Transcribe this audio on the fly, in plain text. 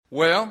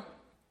Well,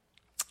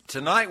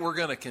 tonight we're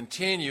going to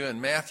continue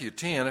in Matthew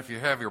 10, if you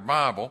have your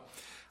Bible.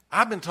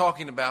 I've been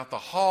talking about the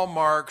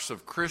hallmarks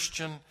of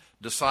Christian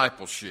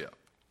discipleship.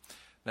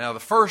 Now, the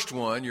first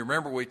one, you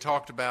remember we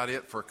talked about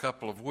it for a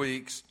couple of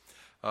weeks,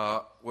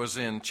 was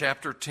in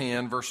chapter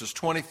 10, verses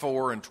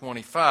 24 and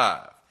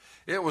 25.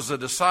 It was a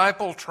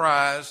disciple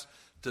tries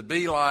to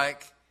be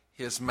like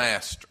his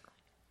master.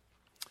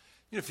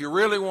 If you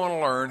really want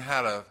to learn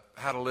how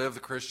to live the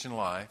Christian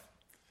life,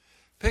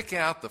 pick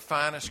out the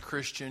finest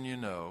Christian you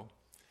know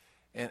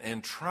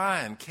and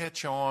try and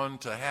catch on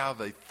to how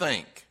they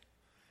think,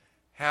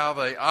 how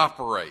they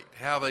operate,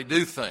 how they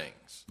do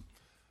things.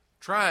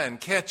 Try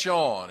and catch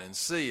on and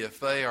see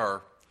if they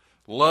are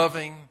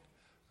loving,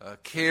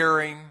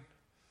 caring,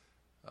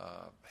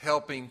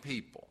 helping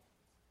people.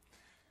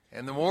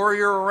 And the more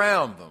you're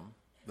around them,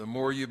 the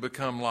more you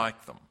become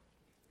like them.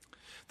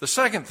 The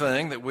second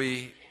thing that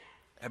we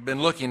have been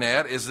looking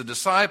at is the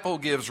disciple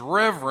gives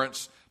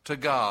reverence to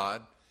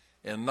God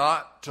and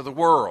not to the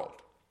world.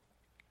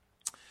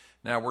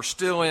 Now, we're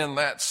still in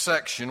that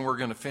section. We're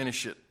going to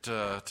finish it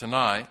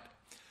tonight.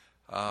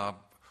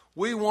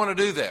 We want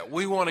to do that.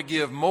 We want to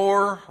give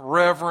more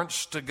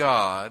reverence to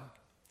God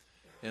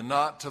and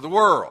not to the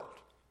world.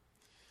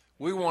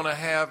 We want to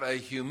have a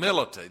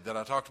humility that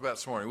I talked about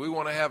this morning. We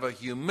want to have a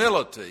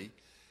humility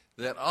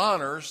that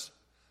honors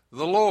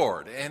the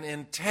Lord, and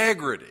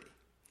integrity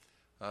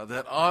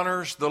that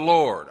honors the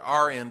Lord.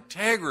 Our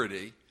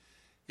integrity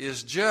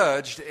is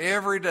judged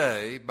every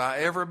day by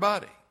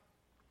everybody.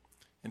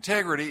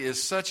 Integrity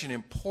is such an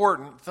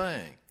important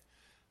thing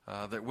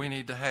that we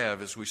need to have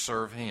as we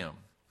serve Him.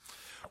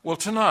 Well,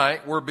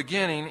 tonight we're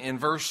beginning in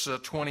verse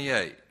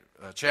 28,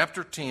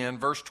 chapter 10,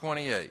 verse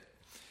 28.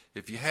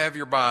 If you have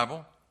your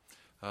Bible,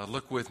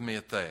 look with me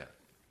at that.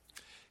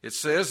 It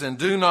says, "And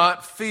do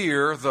not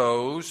fear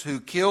those who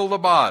kill the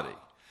body,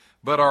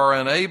 but are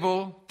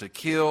unable to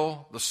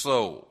kill the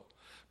soul.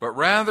 But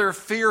rather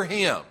fear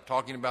Him,"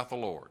 talking about the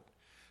Lord,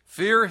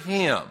 "fear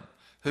Him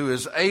who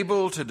is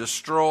able to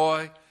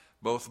destroy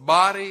both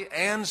body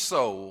and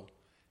soul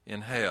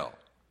in hell."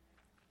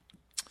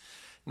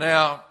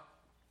 Now,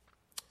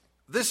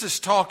 this is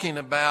talking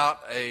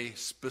about a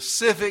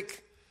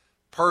specific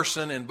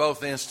person in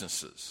both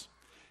instances.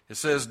 It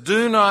says,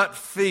 "do not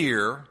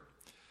fear,"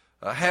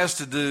 has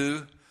to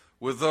do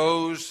with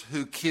those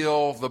who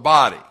kill the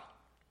body.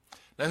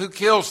 Now, who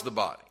kills the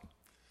body?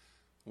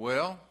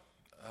 Well,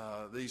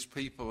 these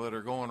people that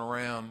are going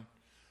around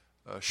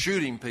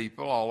shooting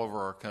people all over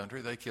our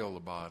country, they kill the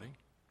body.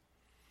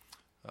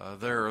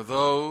 There are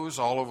those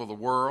all over the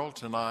world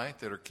tonight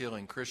that are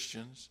killing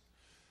Christians.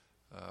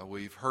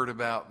 We've heard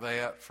about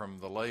that from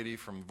the lady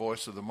from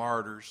Voice of the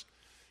Martyrs.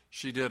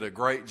 She did a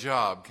great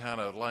job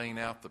kind of laying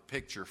out the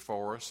picture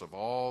for us of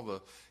all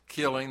the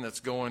killing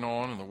that's going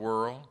on in the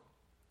world.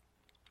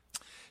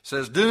 It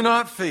says, "Do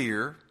not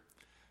fear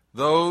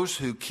those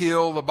who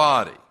kill the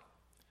body.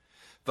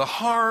 The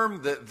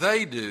harm that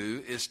they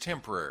do is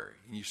temporary."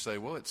 And you say,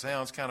 well, it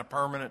sounds kind of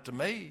permanent to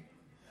me.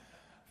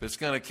 If it's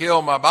going to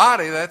kill my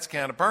body, that's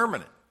kind of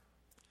permanent.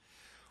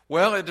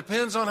 Well, it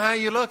depends on how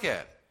you look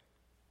at it.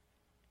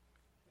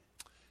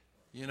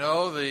 You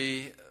know,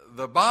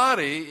 the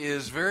body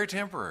is very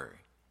temporary.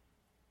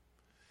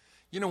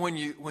 You know, when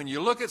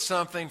you look at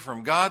something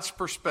from God's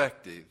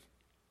perspective,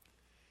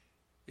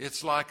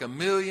 it's like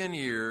 1,000,000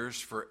 years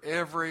for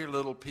every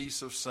little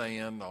piece of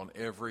sand on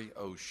every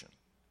ocean.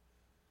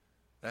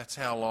 That's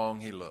how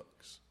long He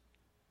looks.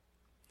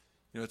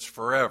 You know, it's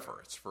forever.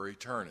 It's for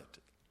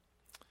eternity.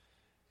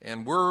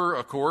 And we're,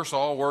 of course,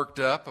 all worked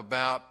up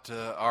about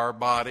our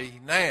body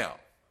now.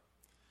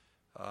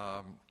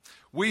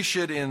 We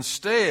should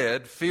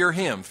instead fear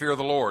Him, fear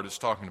the Lord it's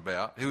talking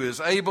about, who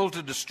is able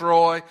to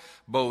destroy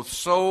both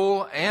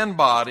soul and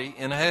body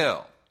in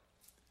hell.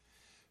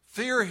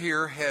 Fear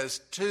here has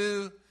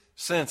two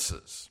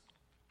senses.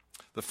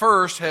 The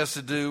first has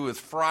to do with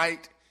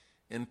fright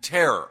and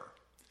terror.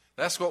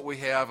 That's what we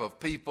have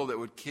of people that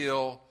would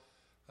kill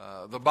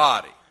the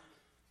body.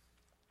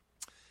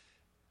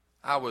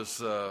 I was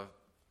a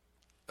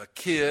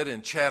kid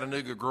in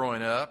Chattanooga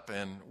growing up,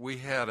 and we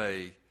had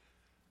a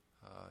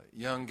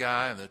young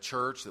guy in the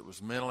church that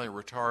was mentally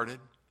retarded,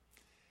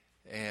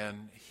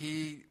 and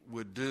he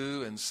would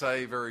do and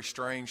say very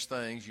strange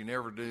things. You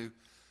never knew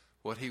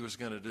what he was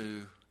going to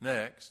do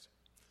next.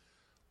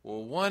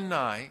 Well, one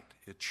night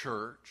at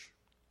church,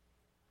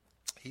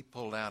 he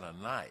pulled out a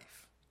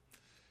knife,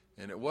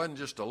 and it wasn't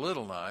just a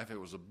little knife, it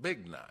was a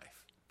big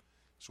knife.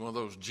 It's one of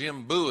those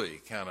Jim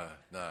Bowie kind of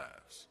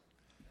knives.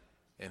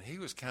 And he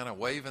was kind of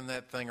waving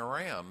that thing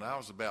around, and I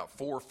was about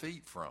 4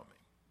 feet from him.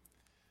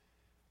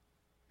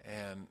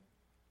 And,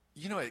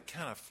 you know, it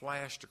kind of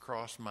flashed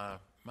across my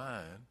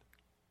mind,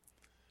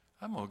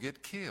 I'm going to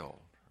get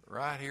killed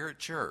right here at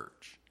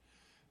church.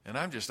 And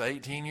I'm just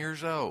 18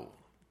 years old.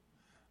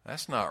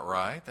 That's not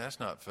right. That's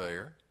not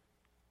fair.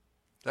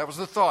 That was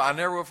the thought. I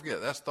never will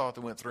forget. That's the thought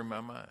that went through my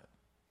mind.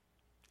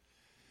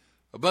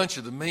 A bunch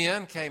of the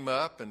men came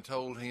up and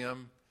told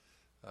him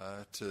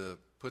to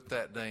put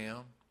that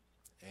down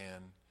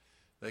and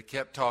they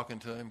kept talking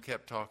to him,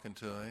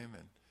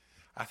 and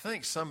I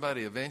think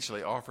somebody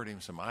eventually offered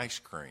him some ice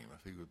cream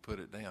if he would put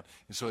it down,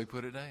 and so he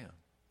put it down.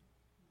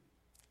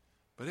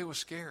 But it was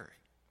scary.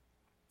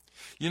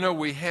 You know,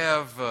 we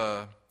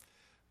have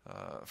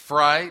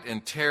fright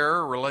and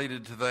terror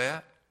related to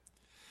that.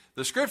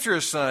 The Scripture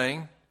is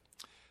saying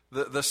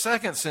the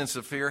second sense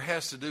of fear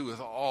has to do with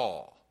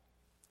awe.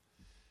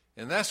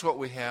 And that's what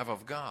we have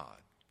of God.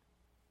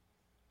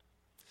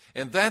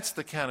 And that's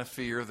the kind of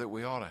fear that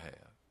we ought to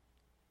have.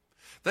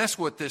 That's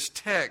what this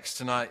text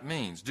tonight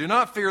means. Do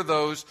not fear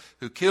those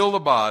who kill the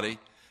body,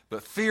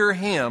 but fear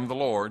Him, the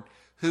Lord,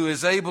 who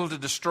is able to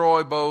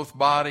destroy both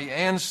body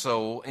and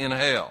soul in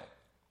hell.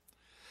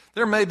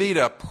 There may be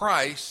a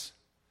price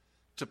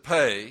to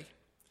pay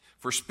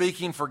for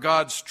speaking for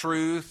God's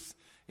truth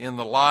in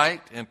the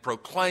light and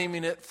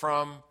proclaiming it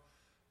from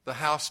the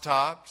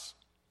housetops.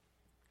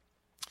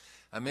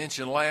 I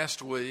mentioned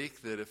last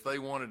week that if they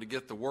wanted to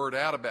get the word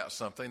out about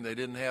something, they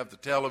didn't have the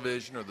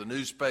television or the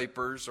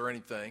newspapers or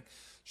anything.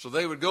 So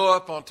they would go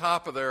up on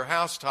top of their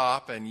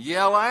housetop and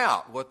yell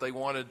out what they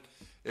wanted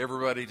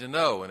everybody to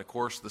know. And, of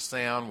course, the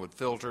sound would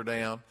filter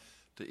down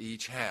to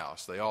each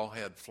house. They all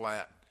had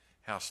flat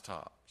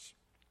housetops.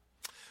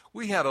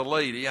 We had a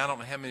lady, I don't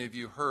know how many of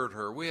you heard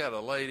her, we had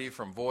a lady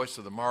from Voice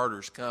of the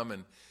Martyrs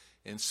come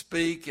and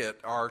speak at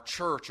our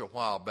church a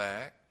while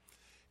back.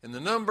 And the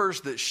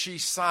numbers that she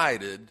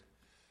cited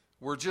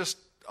were just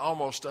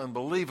almost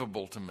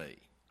unbelievable to me.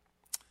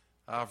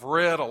 I've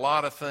read a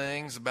lot of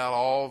things about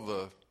all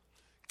the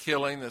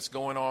killing that's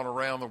going on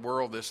around the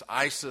world, this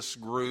ISIS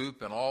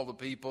group and all the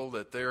people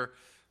that they're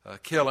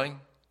killing.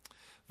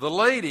 The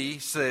lady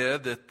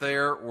said that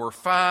there were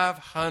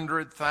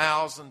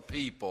 500,000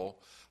 people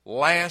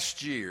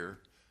last year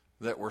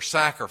that were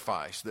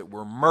sacrificed, that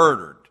were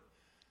murdered,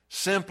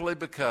 simply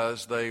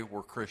because they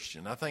were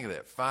Christian. I think of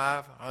that,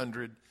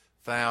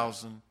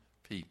 500,000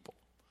 people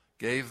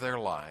gave their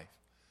life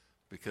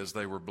because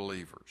they were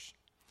believers.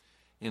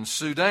 In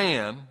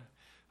Sudan,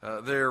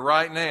 they're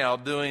right now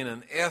doing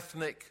an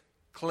ethnic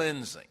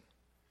cleansing.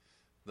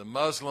 The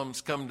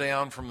Muslims come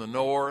down from the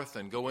north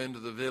and go into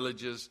the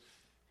villages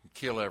and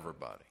kill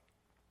everybody.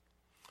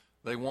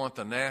 They want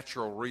the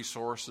natural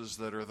resources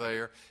that are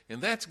there,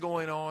 and that's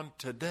going on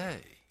today.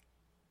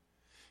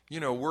 You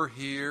know, we're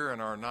here in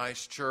our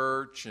nice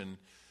church, and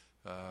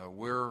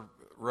we're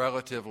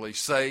relatively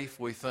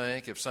safe, we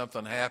think. If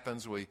something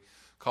happens, we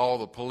call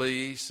the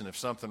police, and if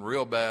something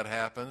real bad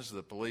happens,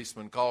 the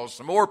policeman calls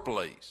some more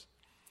police.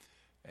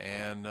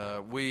 And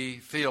we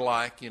feel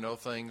like, you know,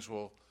 things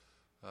will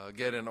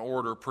get in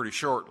order pretty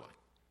shortly.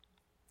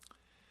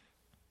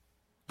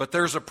 But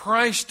there's a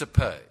price to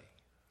pay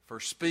for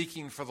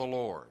speaking for the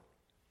Lord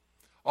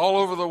all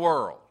over the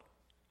world.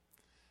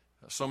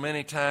 So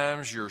many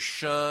times you're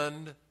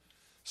shunned.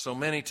 So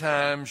many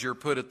times you're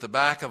put at the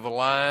back of the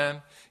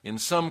line. In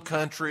some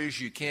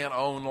countries you can't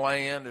own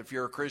land if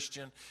you're a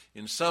Christian.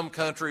 In some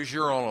countries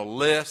you're on a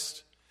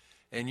list,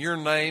 and your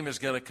name is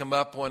going to come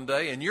up one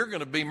day, and you're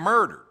going to be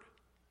murdered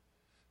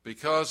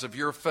because of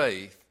your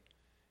faith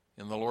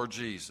in the Lord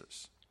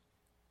Jesus.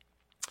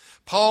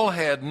 Paul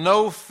had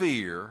no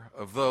fear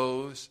of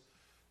those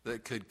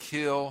that could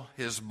kill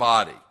his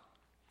body.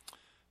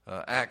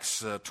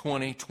 Acts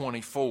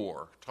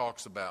 20:24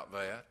 talks about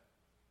that.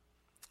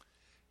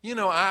 You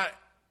know, I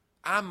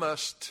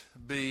must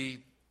be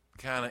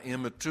kind of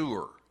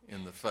immature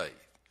in the faith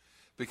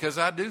because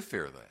I do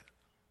fear that.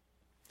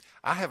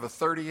 I have a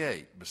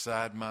 .38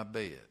 beside my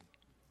bed,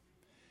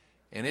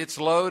 and it's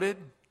loaded,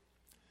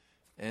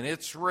 and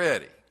it's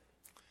ready.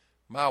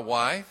 My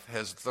wife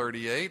has a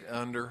 .38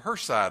 under her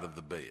side of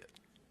the bed.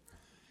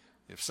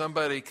 If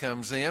somebody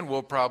comes in,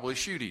 we'll probably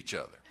shoot each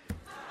other.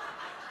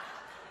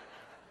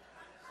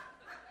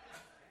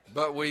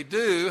 But we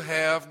do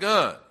have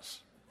guns.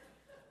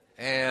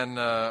 And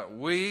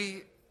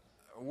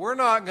we're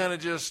not going to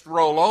just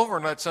roll over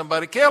and let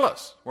somebody kill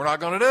us. We're not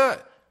going to do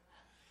it.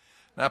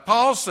 Now,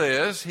 Paul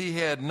says he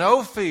had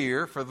no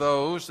fear for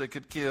those that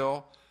could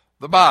kill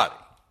the body.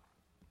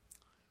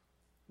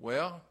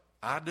 Well,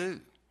 I do.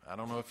 I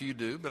don't know if you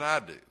do, but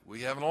I do.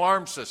 We have an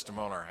alarm system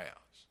on our house.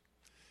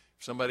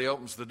 If somebody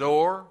opens the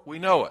door, we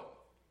know it.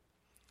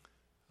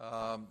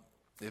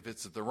 If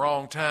it's at the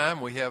wrong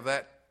time, we have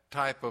that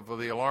type of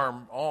the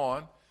alarm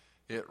on.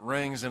 It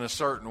rings in a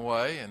certain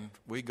way, and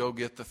we go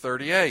get the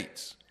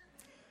 .38s.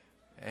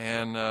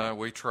 And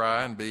we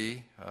try and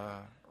be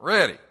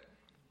ready.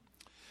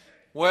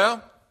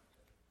 Well,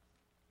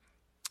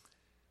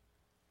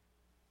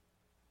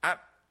 I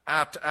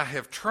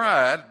have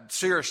tried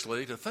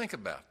seriously to think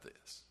about this.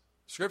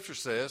 Scripture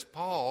says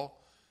Paul,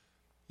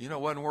 you know,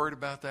 wasn't worried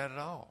about that at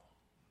all.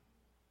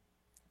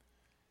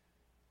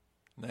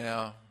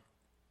 Now,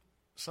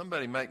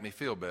 somebody make me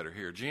feel better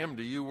here. Jim,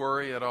 do you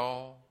worry at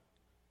all?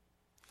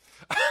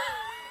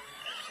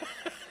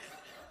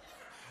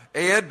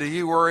 Ed, do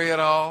you worry at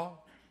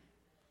all?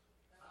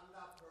 I'm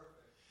not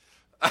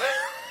perfect.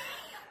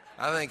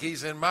 I think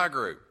he's in my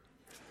group.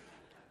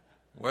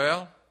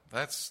 Well,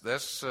 this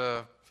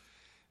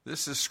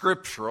is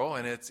scriptural,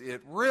 and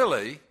it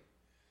really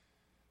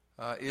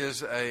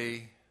is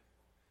an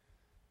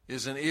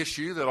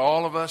issue that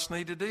all of us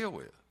need to deal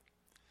with.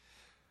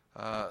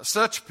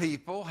 Such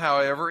people,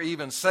 however,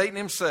 even Satan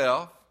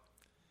himself,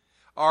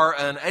 are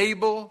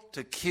unable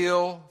to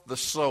kill the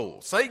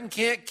soul. Satan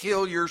can't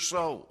kill your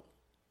soul.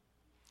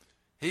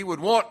 He would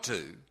want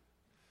to,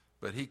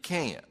 but he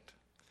can't.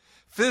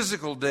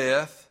 Physical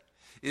death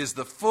is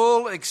the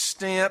full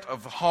extent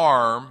of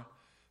harm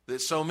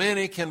that so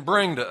many can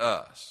bring to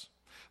us.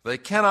 They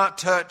cannot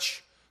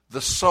touch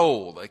the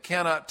soul. They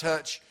cannot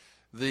touch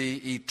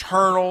the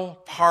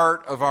eternal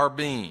part of our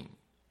being.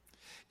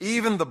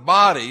 Even the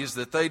bodies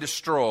that they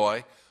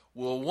destroy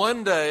will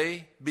one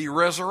day be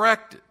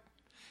resurrected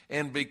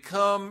and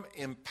become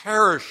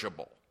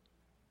imperishable.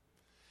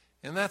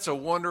 And that's a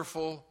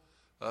wonderful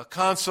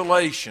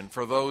consolation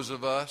for those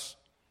of us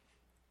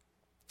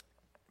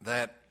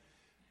that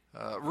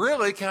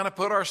really kind of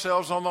put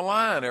ourselves on the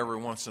line every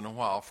once in a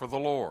while for the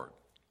Lord.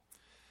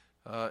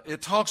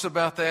 It talks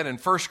about that in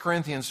 1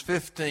 Corinthians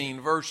 15,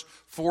 verse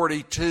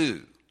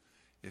 42,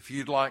 if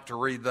you'd like to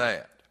read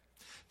that.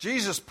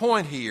 Jesus'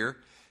 point here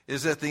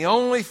is that the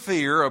only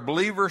fear a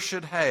believer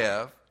should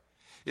have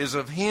is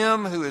of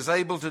him who is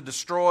able to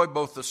destroy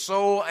both the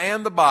soul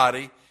and the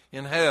body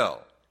in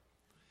hell.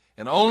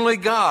 And only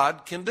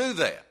God can do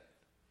that.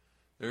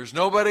 There's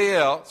nobody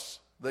else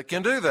that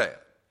can do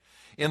that.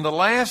 In the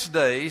last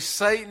days,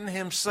 Satan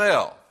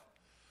himself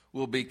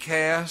will be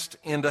cast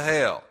into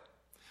hell,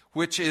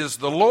 which is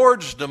the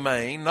Lord's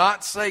domain,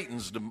 not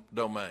Satan's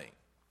domain.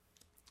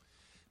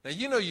 Now,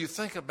 you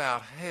think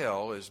about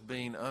hell as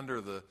being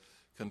under the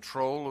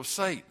control of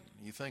Satan.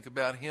 You think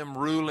about him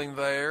ruling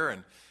there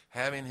and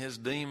having his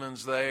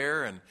demons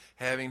there and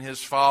having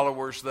his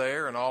followers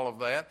there and all of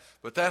that.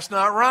 But that's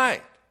not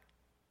right.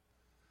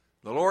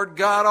 The Lord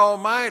God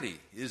Almighty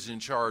is in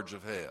charge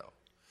of hell.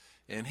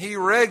 And he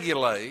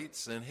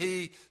regulates and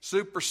he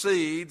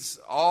supersedes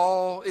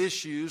all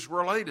issues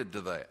related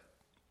to that.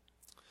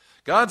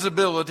 God's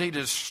ability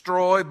to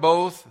destroy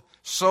both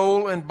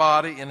soul and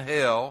body in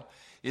hell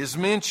is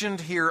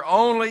mentioned here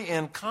only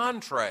in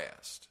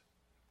contrast.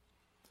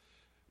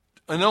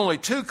 And only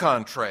to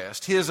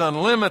contrast his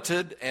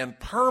unlimited and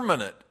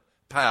permanent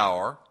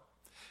power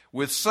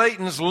with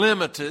Satan's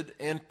limited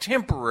and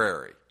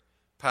temporary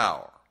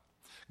power.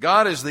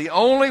 God is the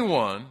only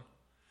one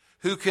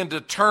who can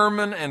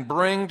determine and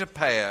bring to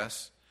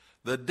pass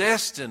the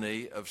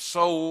destiny of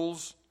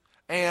souls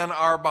and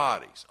our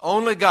bodies.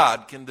 Only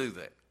God can do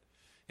that.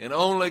 And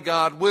only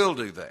God will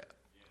do that.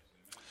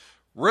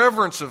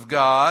 Reverence of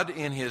God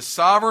in his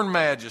sovereign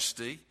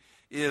majesty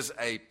is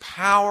a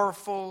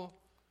powerful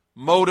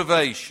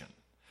motivation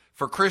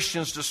for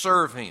Christians to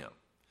serve him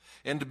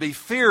and to be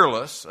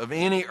fearless of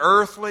any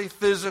earthly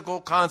physical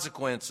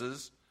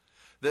consequences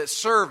that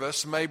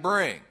service may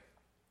bring.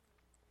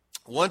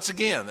 Once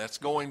again, that's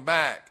going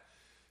back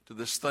to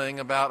this thing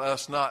about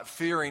us not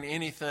fearing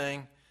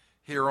anything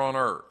here on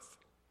earth.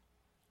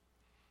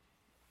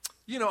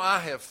 I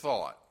have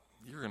thought,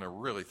 you're going to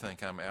really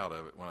think I'm out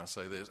of it when I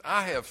say this,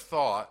 I have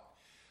thought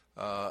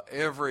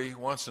every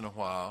once in a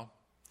while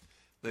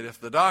that if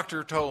the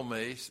doctor told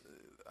me,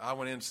 I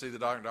went in to see the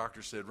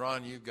doctor said,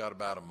 Ron, you've got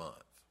about a month.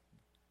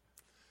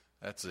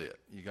 That's it.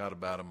 You got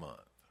about a month.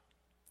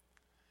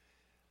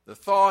 The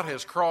thought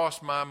has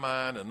crossed my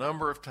mind a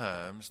number of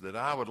times that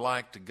I would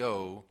like to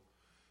go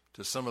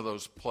to some of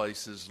those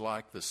places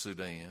like the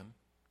Sudan,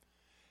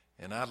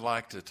 and I'd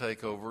like to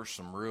take over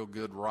some real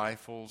good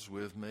rifles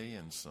with me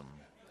and some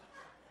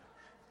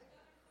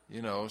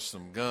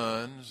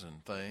guns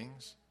and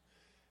things.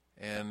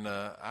 And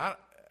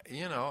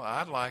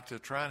I'd like to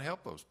try and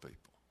help those people.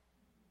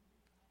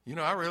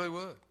 I really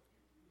would.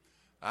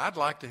 I'd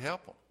like to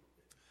help them.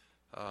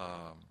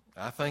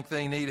 I think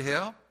they need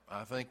help.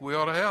 I think we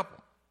ought to help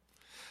them.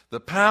 The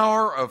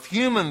power of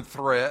human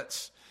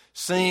threats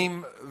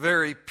seem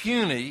very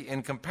puny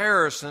in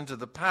comparison to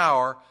the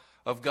power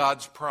of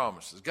God's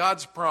promises.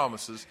 God's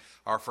promises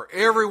are for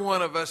every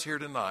one of us here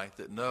tonight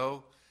that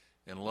know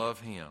and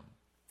love him.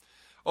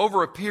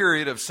 Over a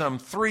period of some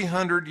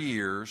 300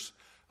 years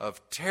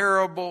of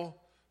terrible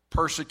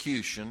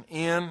persecution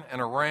in and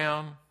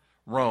around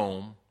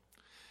Rome,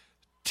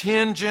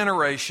 10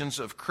 generations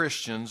of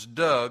Christians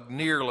dug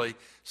nearly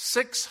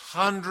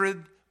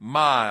 600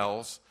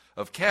 miles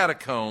of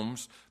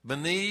catacombs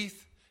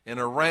beneath and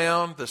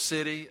around the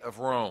city of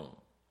Rome.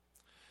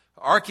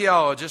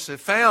 Archaeologists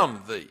have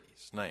found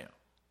these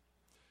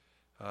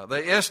now.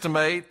 They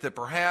estimate that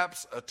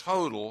perhaps a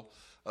total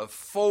of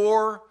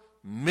 4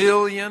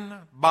 million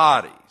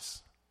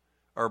bodies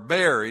are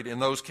buried in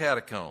those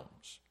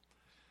catacombs.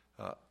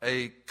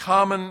 A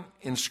common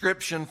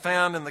inscription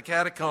found in the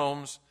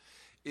catacombs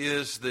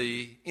is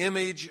the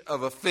image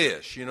of a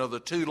fish,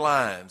 the 2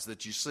 lines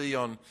that you see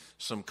on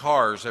some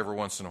cars every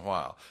once in a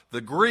while.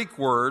 The Greek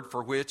word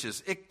for which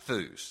is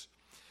ichthus.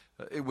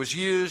 It was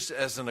used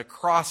as an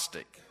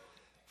acrostic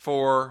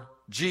for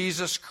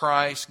Jesus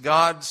Christ,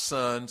 God's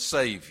Son,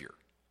 Savior.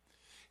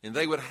 And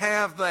they would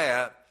have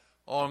that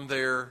on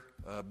their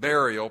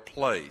burial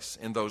place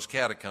in those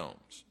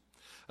catacombs.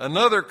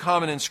 Another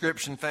common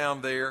inscription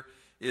found there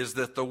is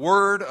that the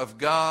Word of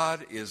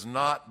God is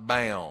not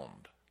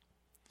bound.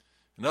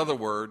 In other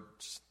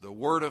words, the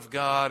Word of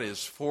God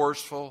is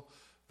forceful.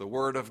 The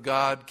Word of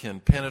God can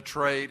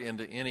penetrate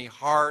into any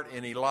heart,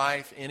 any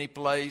life, any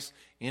place,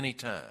 any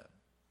time.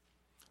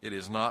 It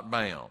is not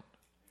bound.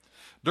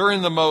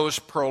 During the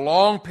most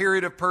prolonged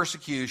period of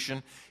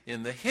persecution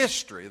in the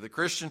history of the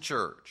Christian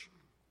church,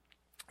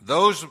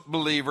 those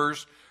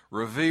believers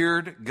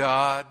revered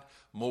God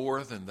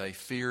more than they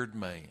feared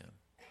man.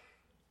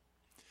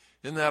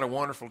 Isn't that a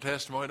wonderful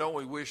testimony? Don't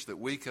we wish that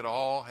we could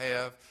all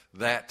have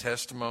that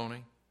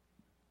testimony?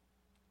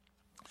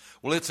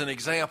 Well, it's an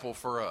example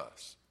for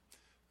us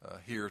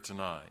here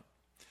tonight.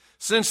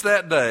 Since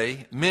that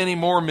day, many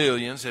more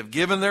millions have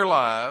given their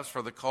lives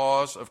for the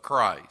cause of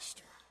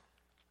Christ.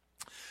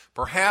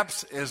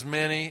 Perhaps as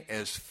many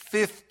as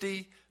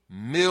 50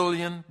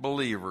 million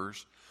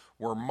believers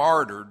were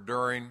martyred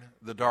during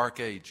the Dark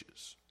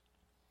Ages.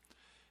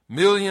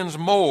 Millions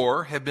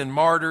more have been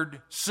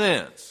martyred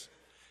since,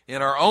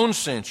 in our own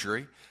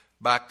century,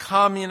 by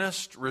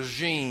communist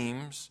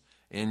regimes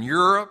in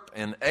Europe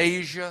and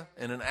Asia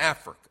and in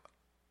Africa.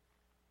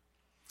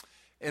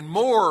 And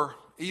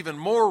even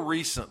more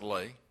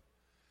recently,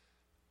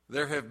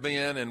 there have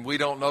been, and we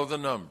don't know the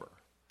number,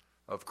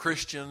 of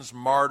Christians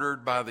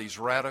martyred by these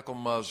radical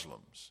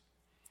Muslims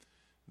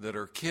that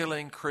are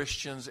killing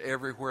Christians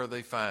everywhere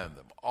they find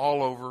them,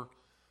 all over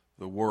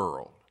the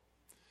world.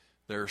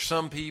 There are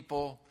some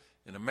people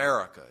in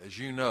America, as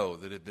you know,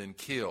 that have been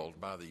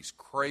killed by these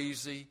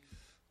crazy,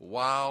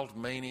 wild,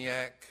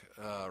 maniac,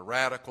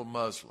 radical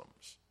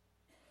Muslims.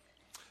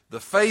 The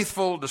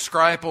faithful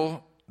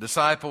disciple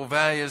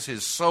values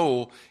his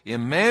soul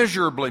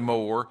immeasurably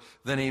more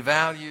than he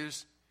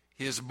values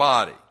his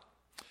body.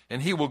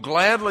 And he will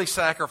gladly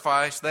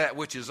sacrifice that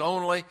which is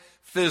only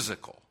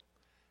physical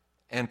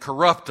and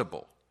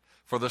corruptible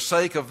for the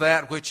sake of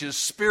that which is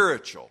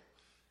spiritual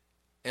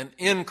and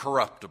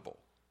incorruptible.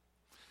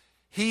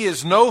 He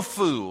is no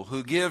fool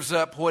who gives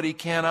up what he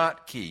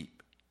cannot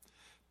keep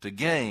to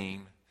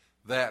gain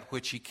that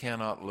which he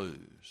cannot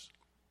lose.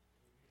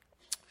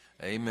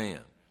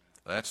 Amen.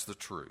 That's the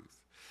truth.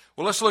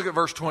 Well, let's look at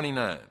verse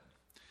 29.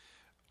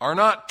 Are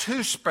not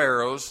 2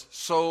 sparrows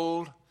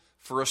sold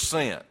for a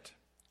cent?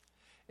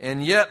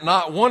 And yet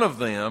not one of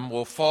them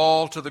will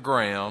fall to the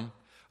ground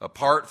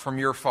apart from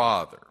your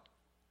Father.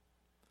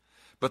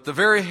 But the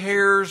very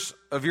hairs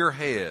of your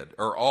head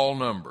are all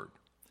numbered.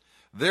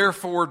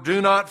 Therefore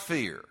do not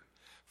fear,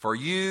 for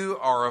you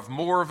are of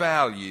more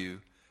value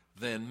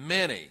than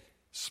many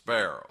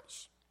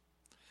sparrows.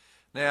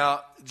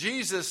 Now,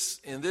 Jesus,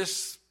 in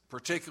this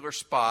particular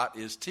spot,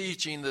 is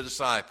teaching the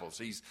disciples.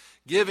 He's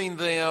giving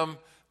them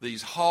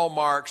these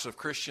hallmarks of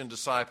Christian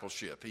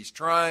discipleship. He's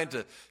trying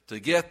to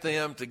get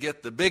them to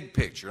get the big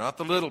picture, not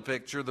the little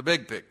picture, the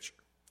big picture.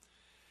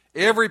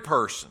 Every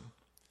person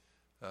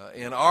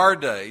in our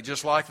day,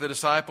 just like the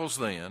disciples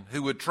then,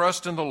 who would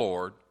trust in the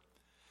Lord,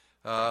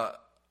 ought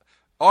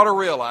to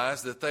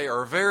realize that they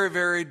are very,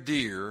 very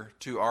dear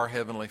to our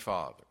Heavenly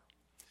Father.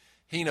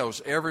 He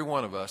knows every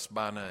one of us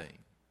by name.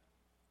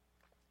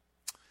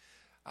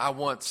 I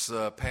once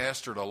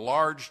pastored a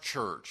large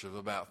church of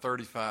about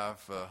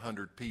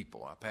 3,500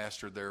 people. I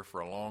pastored there for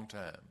a long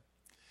time.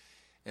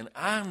 And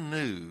I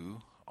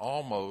knew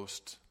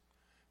almost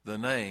the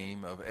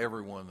name of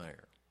everyone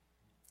there.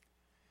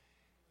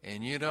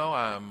 And you know,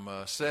 I'm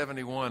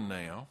 71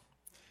 now,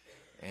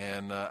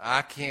 and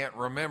I can't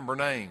remember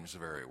names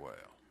very well.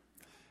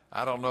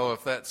 I don't know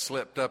if that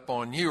slipped up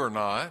on you or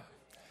not,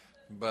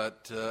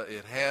 but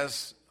it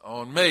has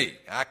on me.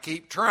 I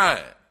keep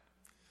trying.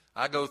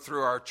 I go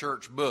through our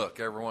church book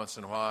every once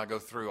in a while. I go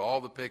through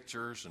all the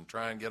pictures and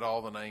try and get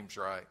all the names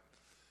right.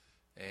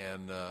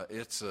 And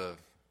it's a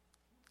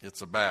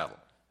battle.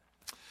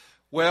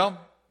 Well,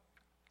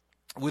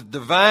 with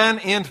divine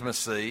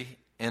intimacy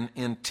and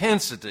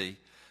intensity,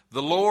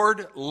 the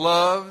Lord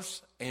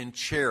loves and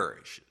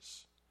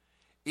cherishes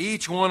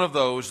each one of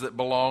those that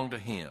belong to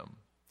Him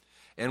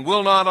and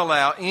will not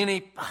allow any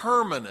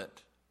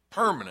permanent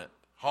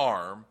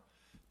harm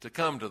to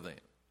come to them.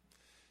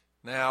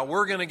 Now,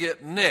 we're going to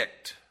get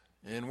nicked,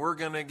 and we're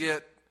going to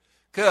get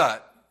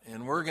cut,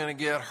 and we're going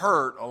to get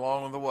hurt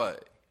along the way.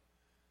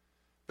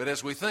 But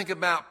as we think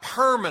about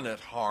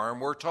permanent harm,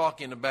 we're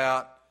talking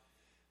about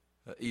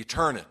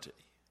eternity.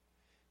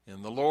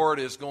 And the Lord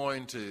is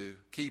going to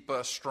keep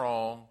us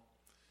strong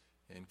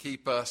and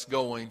keep us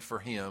going for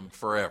Him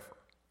forever.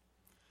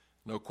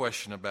 No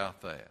question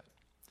about that.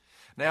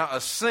 Now,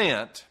 a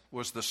cent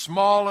was the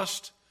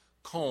smallest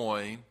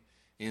coin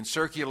in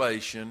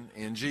circulation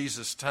in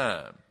Jesus'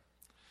 time.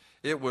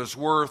 It was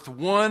worth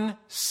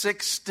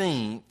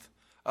 1/16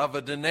 of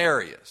a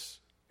denarius.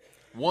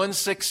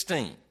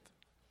 1/16.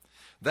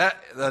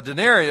 That the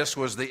denarius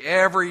was the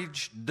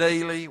average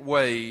daily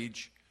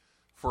wage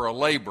for a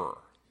laborer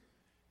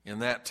in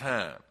that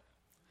time.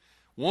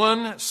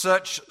 One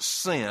such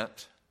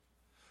cent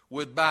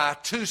would buy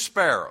 2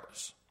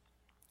 sparrows,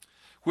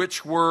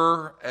 which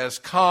were as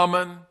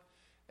common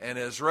and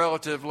as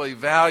relatively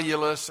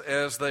valueless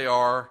as they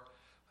are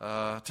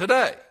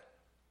today.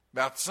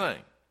 About the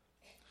same.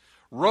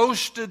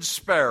 roasted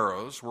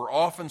sparrows were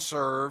often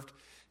served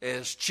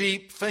as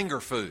cheap finger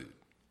food.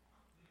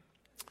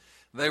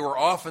 They were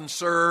often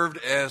served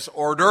as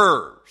hors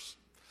d'oeuvres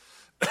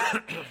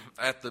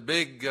at the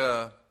big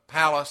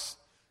palace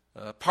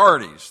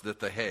parties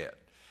that they had.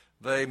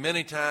 They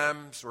many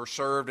times were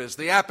served as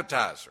the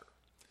appetizer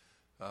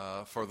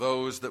for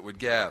those that would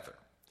gather.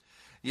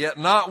 Yet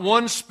not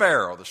one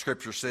sparrow, the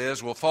Scripture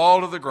says, will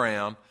fall to the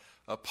ground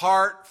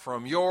apart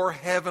from your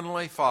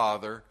heavenly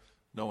Father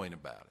knowing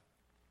about it.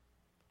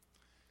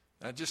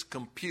 Now just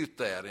compute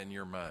that in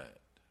your mind.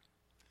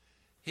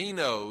 He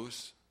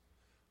knows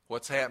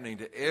what's happening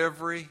to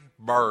every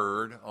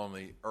bird on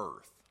the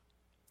earth.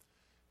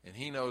 And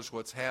He knows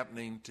what's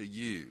happening to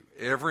you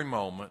every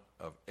moment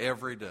of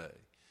every day.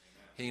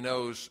 He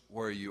knows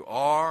where you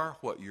are,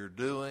 what you're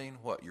doing,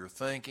 what you're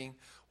thinking,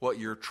 what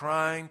you're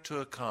trying to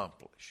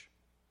accomplish.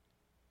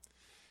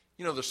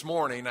 You know, this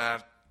morning I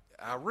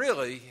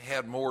really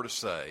had more to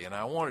say, and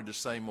I wanted to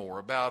say more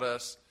about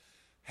us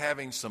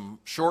having some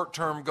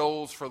short-term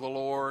goals for the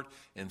Lord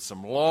and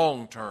some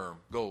long-term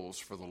goals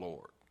for the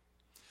Lord.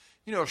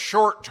 You know,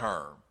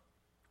 short-term,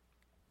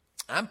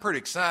 I'm pretty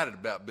excited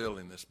about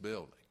building this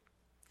building.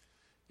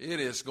 It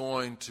is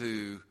going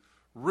to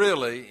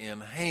really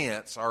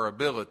enhance our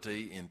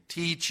ability in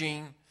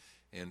teaching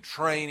and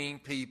training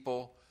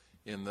people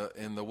in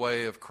the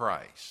way of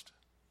Christ.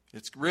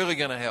 It's really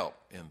going to help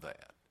in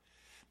that.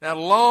 Now,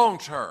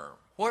 long-term,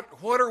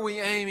 what are we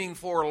aiming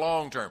for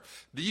long-term?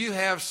 Do you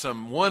have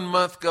some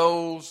 1-month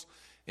goals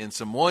and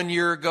some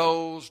 1-year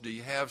goals? Do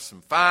you have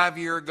some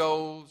 5-year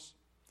goals?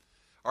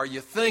 Are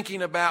you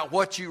thinking about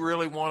what you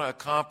really want to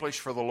accomplish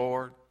for the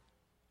Lord?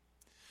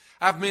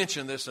 I've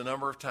mentioned this a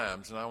number of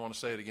times, and I want to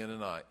say it again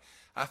tonight.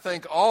 I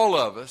think all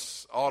of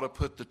us ought to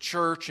put the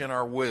church in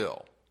our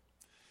will,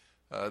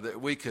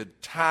 that we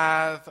could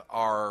tithe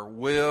our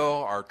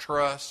will, our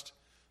trust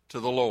to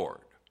the Lord.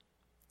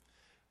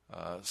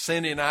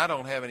 Cindy and I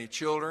don't have any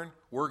children.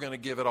 We're going to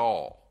give it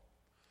all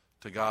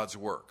to God's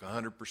work,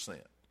 100%.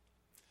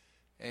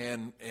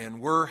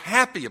 And we're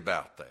happy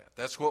about that.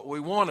 That's what we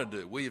want to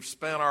do. We have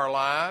spent our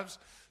lives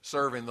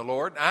serving the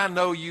Lord. I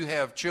know you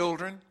have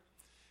children,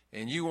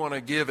 and you want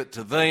to give it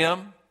to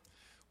them.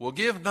 Well,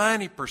 give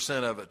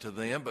 90% of it to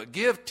them, but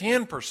give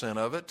 10%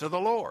 of it to the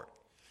Lord.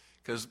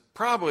 Because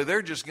probably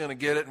they're just going to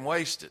get it and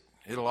waste it.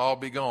 It'll all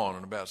be gone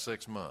in about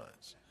 6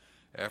 months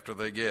after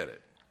they get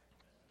it.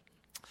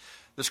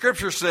 The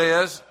Scripture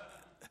says,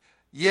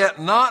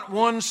 "Yet not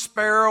one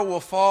sparrow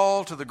will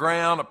fall to the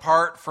ground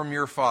apart from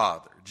your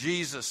Father."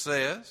 Jesus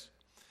says,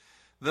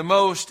 the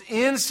most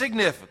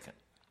insignificant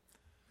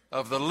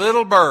of the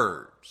little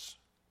birds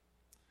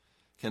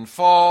can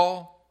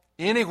fall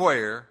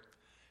anywhere,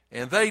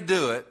 and they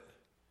do it,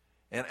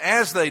 and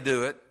as they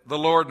do it, the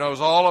Lord knows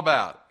all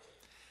about it.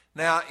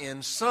 Now,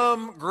 in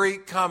some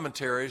Greek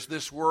commentaries,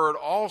 this word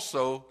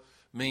also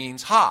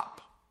means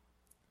hop.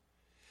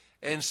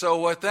 And so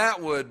what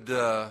that would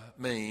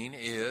mean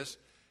is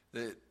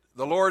that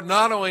the Lord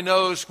not only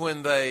knows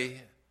when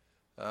they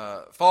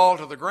fall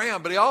to the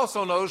ground, but He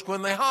also knows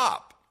when they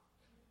hop.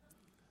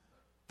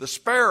 The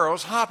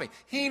sparrow's hopping.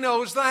 He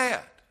knows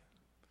that.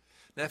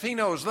 Now, if He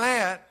knows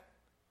that,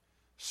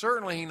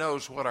 certainly He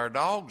knows what our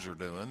dogs are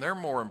doing. They're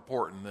more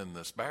important than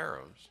the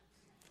sparrows.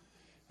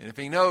 And if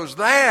He knows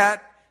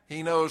that,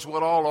 He knows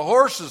what all the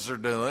horses are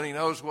doing. He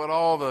knows what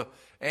all the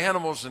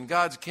animals in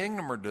God's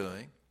kingdom are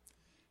doing.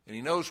 And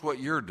He knows what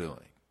you're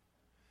doing.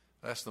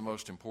 That's the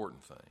most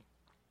important thing.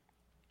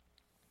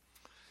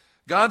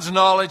 God's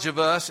knowledge of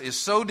us is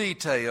so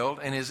detailed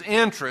and His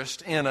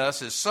interest in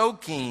us is so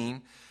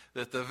keen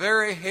that the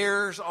very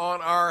hairs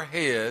on our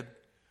head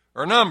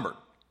are numbered.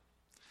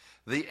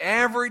 The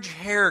average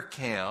hair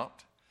count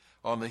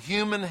on the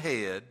human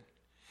head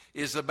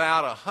is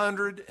about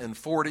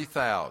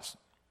 140,000.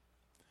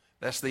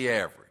 That's the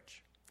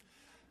average.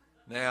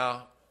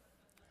 Now,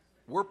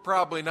 we're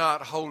probably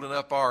not holding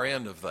up our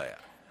end of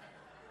that.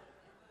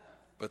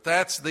 But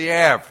that's the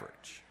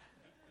average.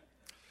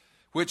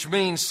 Which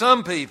means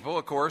some people,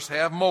 of course,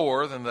 have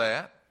more than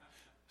that.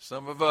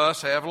 Some of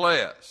us have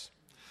less.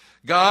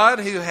 God,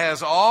 who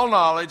has all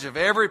knowledge of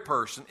every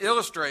person,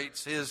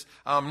 illustrates His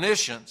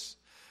omniscience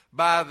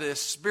by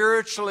this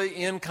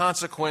spiritually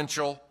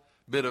inconsequential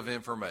bit of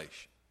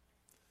information.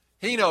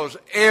 He knows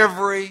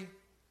every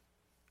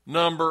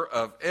number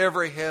of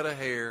every head of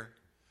hair,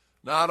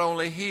 not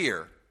only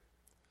here,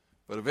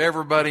 but of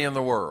everybody in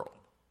the world.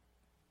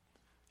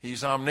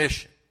 He's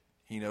omniscient.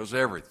 He knows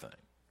everything.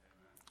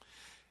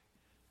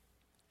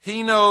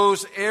 He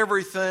knows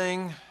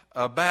everything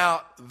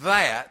about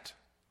that,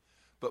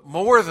 but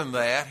more than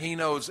that, He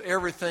knows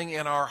everything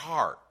in our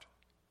heart.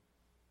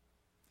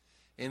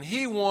 And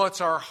He wants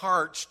our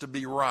hearts to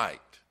be right.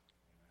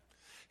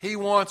 He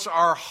wants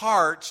our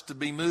hearts to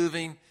be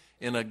moving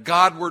in a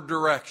Godward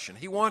direction.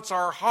 He wants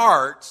our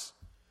hearts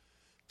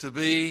to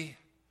be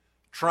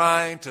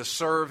trying to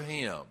serve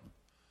Him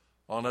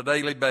on a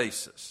daily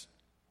basis.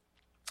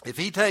 If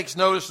He takes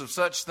notice of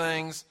such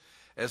things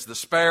as the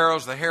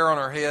sparrows, the hair on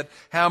our head,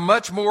 how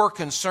much more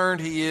concerned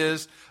he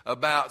is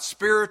about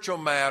spiritual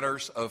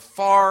matters of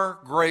far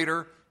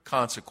greater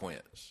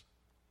consequence.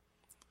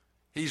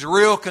 He's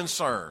real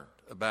concerned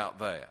about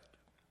that.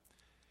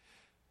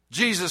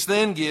 Jesus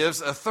then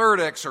gives a third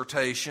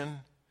exhortation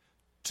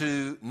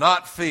to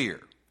not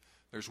fear.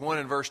 There's one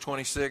in verse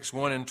 26,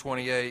 one in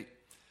 28,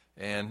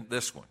 and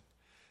this one.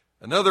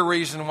 Another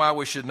reason why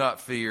we should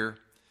not fear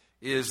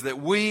is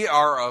that we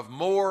are of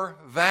more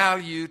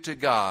value to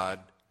God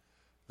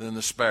than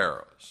the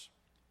sparrows.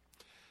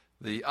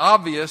 The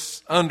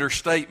obvious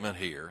understatement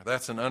here,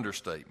 that's an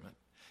understatement,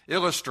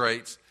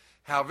 illustrates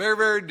how very,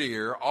 very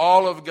dear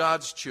all of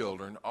God's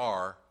children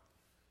are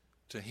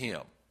to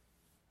Him.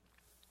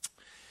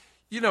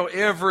 You know,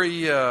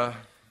 every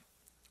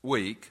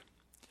week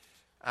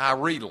I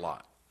read a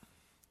lot.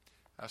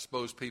 I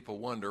suppose people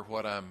wonder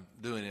what I'm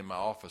doing in my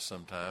office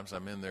sometimes.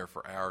 I'm in there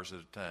for hours at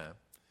a time.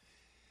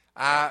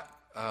 I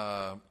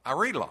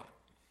read a lot.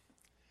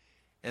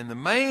 And the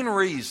main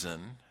reason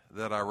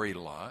that I read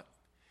a lot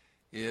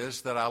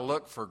is that I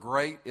look for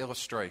great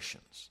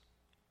illustrations.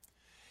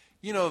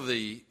 You know,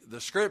 the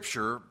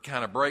Scripture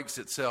kind of breaks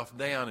itself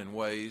down in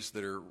ways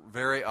that are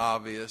very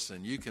obvious,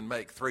 and you can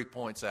make 3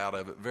 points out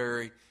of it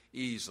very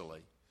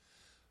easily.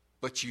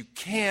 But you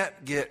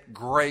can't get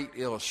great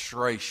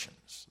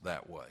illustrations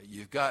that way.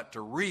 You've got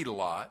to read a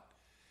lot.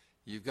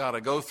 You've got to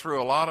go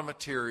through a lot of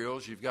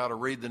materials. You've got to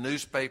read the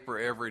newspaper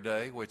every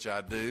day, which I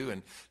do,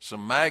 and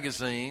some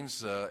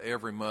magazines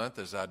every month,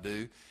 as I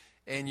do.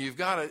 And you've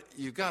got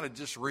to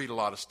just read a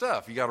lot of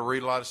stuff. You've got to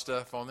read a lot of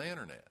stuff on the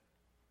internet.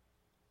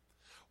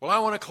 Well, I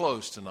want to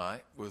close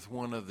tonight with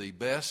one of the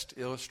best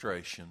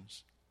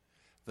illustrations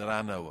that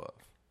I know of.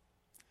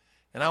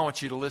 And I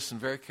want you to listen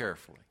very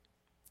carefully,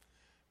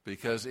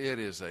 because it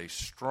is a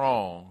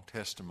strong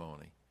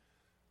testimony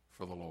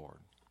for the Lord.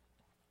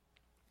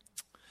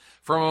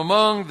 From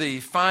among the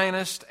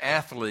finest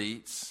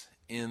athletes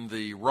in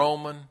the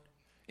Roman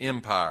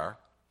Empire,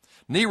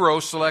 Nero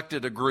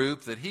selected a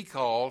group that he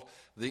called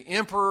the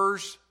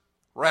Emperor's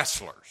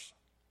Wrestlers.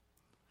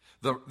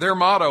 Their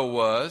motto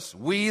was,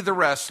 "We the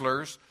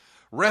wrestlers,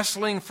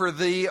 wrestling for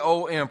thee,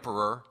 O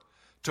Emperor,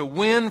 to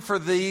win for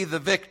thee the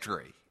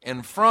victory,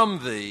 and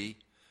from thee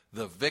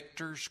the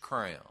victor's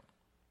crown."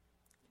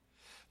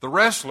 The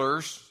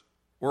wrestlers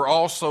were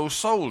also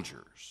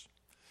soldiers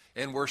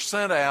and were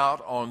sent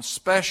out on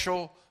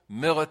special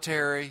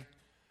military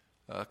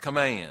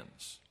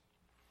commands,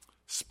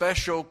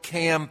 special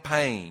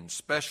campaigns,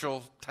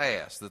 special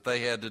tasks that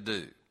they had to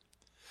do.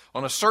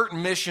 On a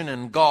certain mission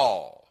in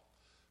Gaul,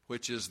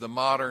 which is the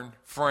modern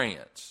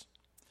France,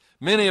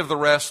 many of the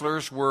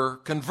wrestlers were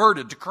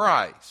converted to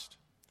Christ.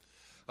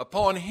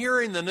 Upon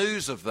hearing the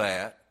news of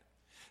that,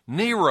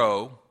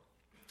 Nero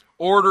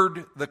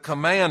ordered the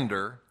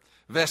commander,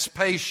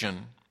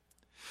 Vespasian,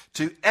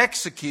 to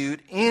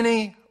execute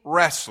any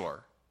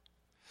wrestler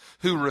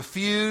who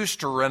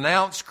refused to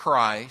renounce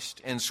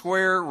Christ and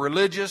swear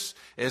religious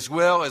as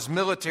well as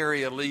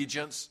military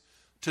allegiance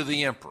to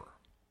the emperor.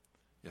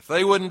 If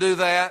they wouldn't do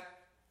that,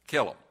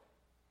 kill them.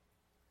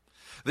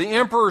 The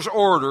emperor's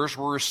orders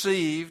were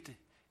received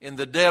in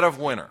the dead of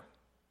winter,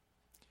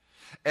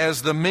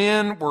 as the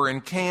men were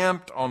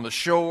encamped on the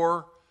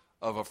shore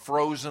of a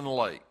frozen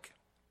lake.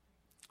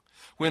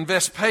 When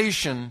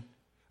Vespasian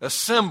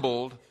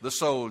assembled the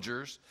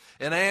soldiers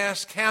and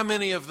asked how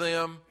many of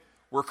them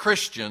were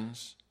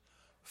Christians,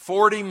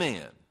 40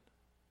 men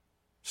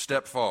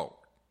stepped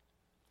forward.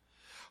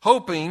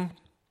 Hoping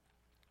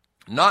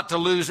not to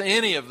lose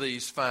any of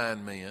these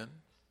fine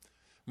men,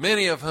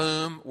 many of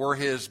whom were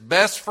his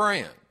best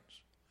friends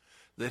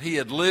that he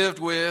had lived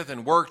with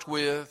and worked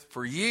with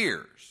for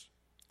years,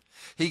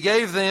 he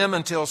gave them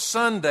until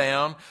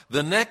sundown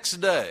the next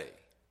day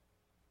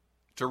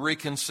to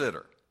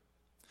reconsider.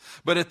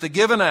 But at the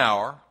given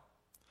hour,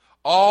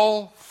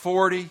 all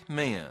 40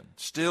 men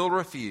still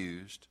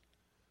refused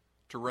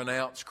to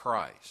renounce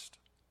Christ.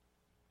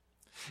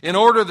 In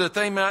order that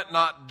they might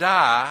not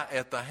die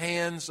at the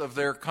hands of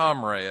their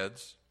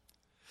comrades,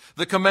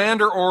 the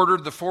commander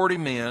ordered the 40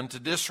 men to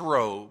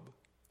disrobe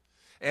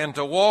and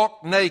to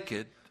walk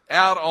naked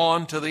out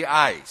onto the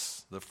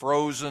ice, the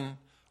frozen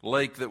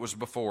lake that was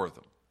before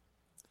them.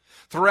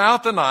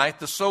 Throughout the night,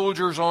 the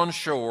soldiers on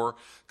shore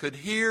could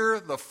hear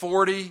the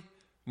 40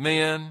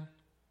 men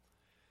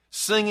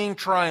singing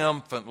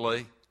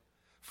triumphantly,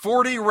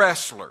 40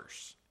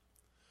 wrestlers,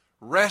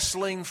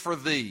 wrestling for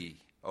thee,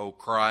 O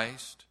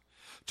Christ,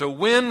 to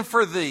win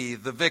for thee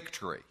the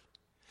victory,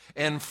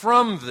 and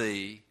from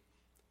thee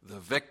the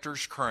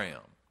victor's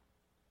crown.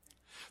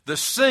 The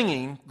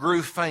singing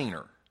grew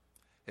fainter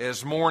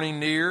as morning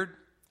neared,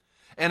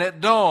 and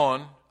at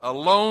dawn a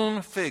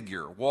lone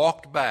figure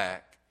walked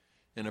back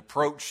and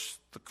approached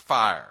the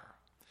fire.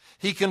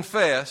 He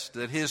confessed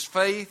that his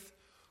faith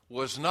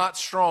was not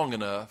strong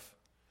enough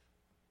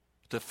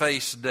to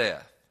face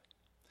death.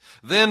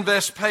 Then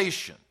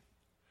Vespasian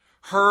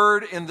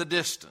heard in the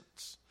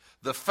distance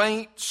the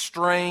faint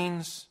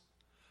strains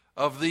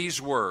of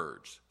these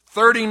words,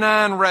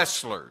 39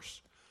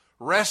 wrestlers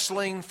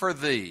wrestling for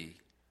thee,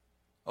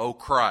 O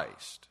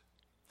Christ.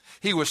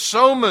 He was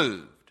so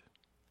moved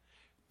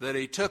that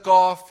he took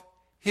off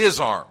his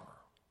armor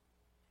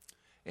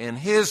and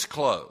his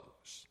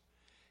clothes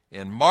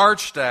and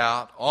marched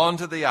out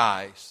onto the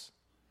ice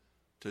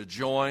to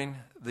join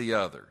the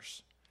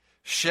others,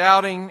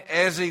 shouting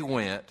as he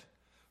went,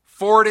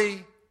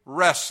 40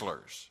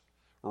 wrestlers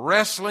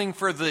wrestling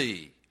for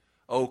thee,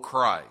 O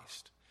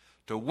Christ,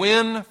 to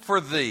win for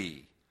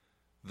thee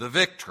the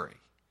victory,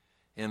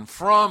 and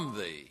from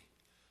thee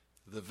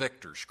the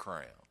victor's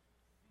crown.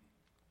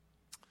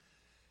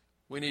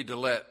 We need to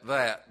let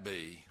that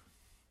be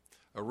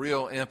a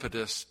real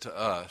impetus to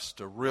us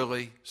to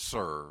really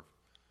serve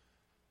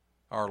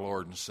our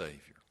Lord and Savior.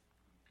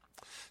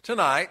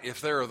 Tonight,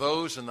 if there are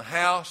those in the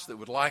house that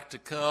would like to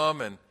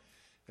come and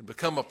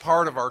become a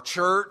part of our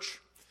church,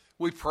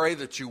 we pray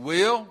that you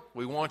will.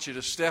 We want you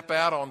to step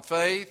out on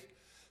faith,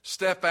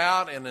 step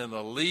out in an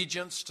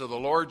allegiance to the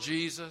Lord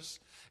Jesus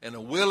and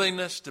a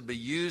willingness to be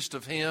used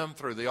of Him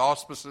through the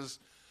auspices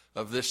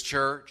of this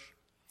church.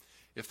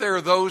 If there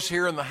are those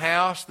here in the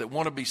house that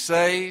want to be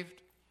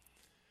saved,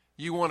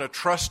 you want to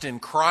trust in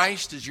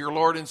Christ as your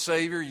Lord and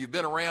Savior, you've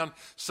been around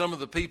some of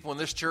the people in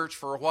this church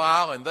for a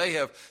while, and they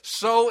have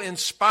so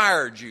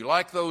inspired you,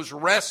 like those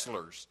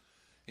wrestlers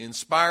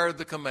inspired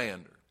the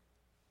commander,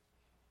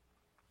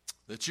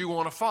 that you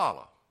want to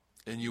follow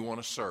and you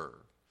want to serve.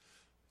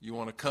 You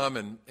want to come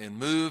and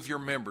move your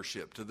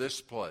membership to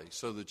this place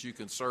so that you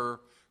can serve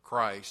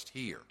Christ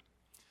here.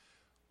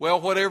 Well,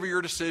 whatever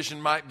your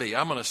decision might be,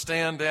 I'm going to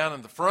stand down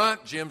in the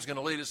front. Jim's going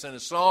to lead us in a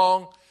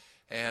song.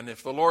 And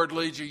if the Lord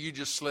leads you, you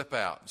just slip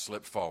out and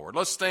slip forward.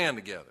 Let's stand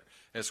together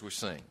as we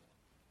sing.